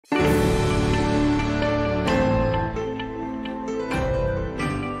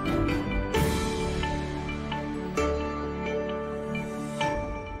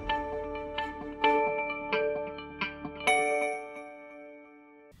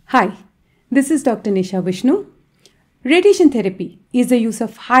Hi, this is Dr. Nisha Vishnu. Radiation therapy is the use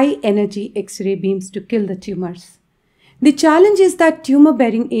of high-energy X-ray beams to kill the tumors. The challenge is that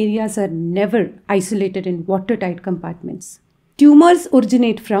tumor-bearing areas are never isolated in watertight compartments. Tumors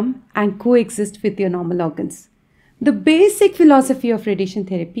originate from and coexist with your normal organs. The basic philosophy of radiation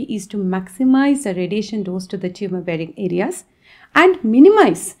therapy is to maximize the radiation dose to the tumor-bearing areas and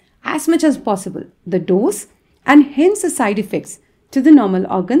minimize as much as possible the dose and hence the side effects to the normal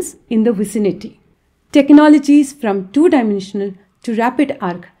organs in the vicinity. Technologies from two-dimensional to rapid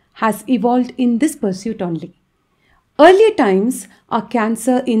arc has evolved in this pursuit only. Earlier times, a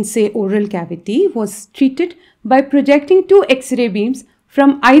cancer in say oral cavity was treated by projecting two X-ray beams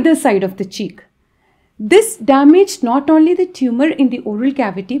from either side of the cheek. This damaged not only the tumor in the oral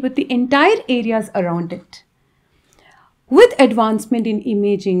cavity but the entire areas around it. With advancement in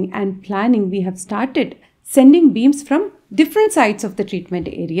imaging and planning, we have started sending beams from different sides of the treatment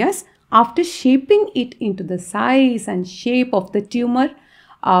areas after shaping it into the size and shape of the tumor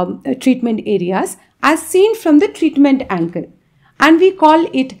treatment areas as seen from the treatment angle, and we call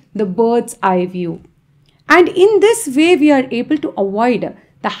it the bird's eye view. And in this way we are able to avoid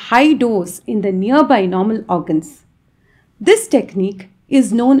the high dose in the nearby normal organs. This technique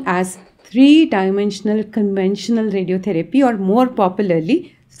is known as three-dimensional conventional radiotherapy, or more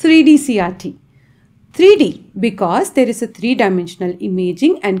popularly 3D CRT. 3D because there is a three-dimensional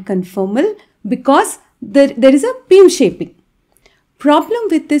imaging, and conformal because there is a beam shaping. Problem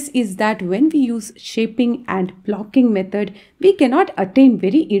with this is that when we use shaping and blocking method, we cannot attain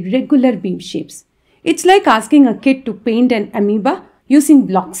very irregular beam shapes. It's like asking a kid to paint an amoeba using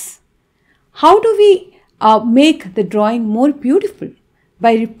blocks. How do we make the drawing more beautiful?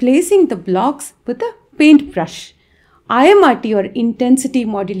 By replacing the blocks with a paintbrush. IMRT, or intensity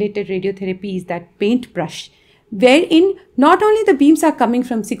modulated radiotherapy, is that paintbrush wherein not only the beams are coming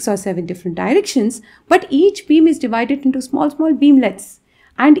from 6 or 7 different directions, but each beam is divided into small beamlets,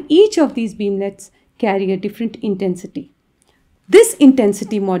 and each of these beamlets carry a different intensity. This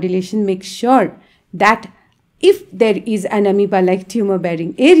intensity modulation makes sure that if there is an amoeba-like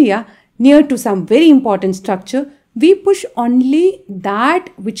tumor-bearing area near to some very important structure, we push only that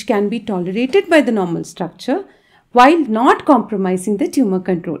which can be tolerated by the normal structure while not compromising the tumor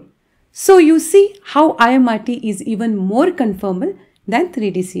control. So you see how IMRT is even more conformal than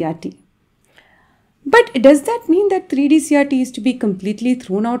 3D CRT. But does that mean that 3D CRT is to be completely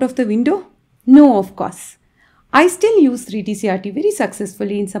thrown out of the window? No, of course. I still use 3D CRT very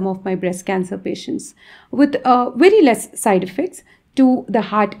successfully in some of my breast cancer patients with very less side effects to the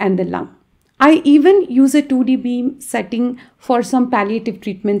heart and the lung. I even use a 2D beam setting for some palliative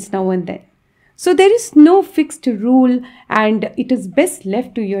treatments now and then. So there is no fixed rule, and it is best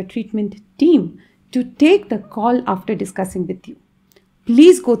left to your treatment team to take the call after discussing with you.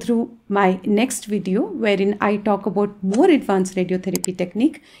 Please go through my next video wherein I talk about more advanced radiotherapy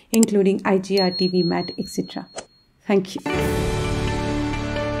technique including IGR, VMAT, etc. Thank you.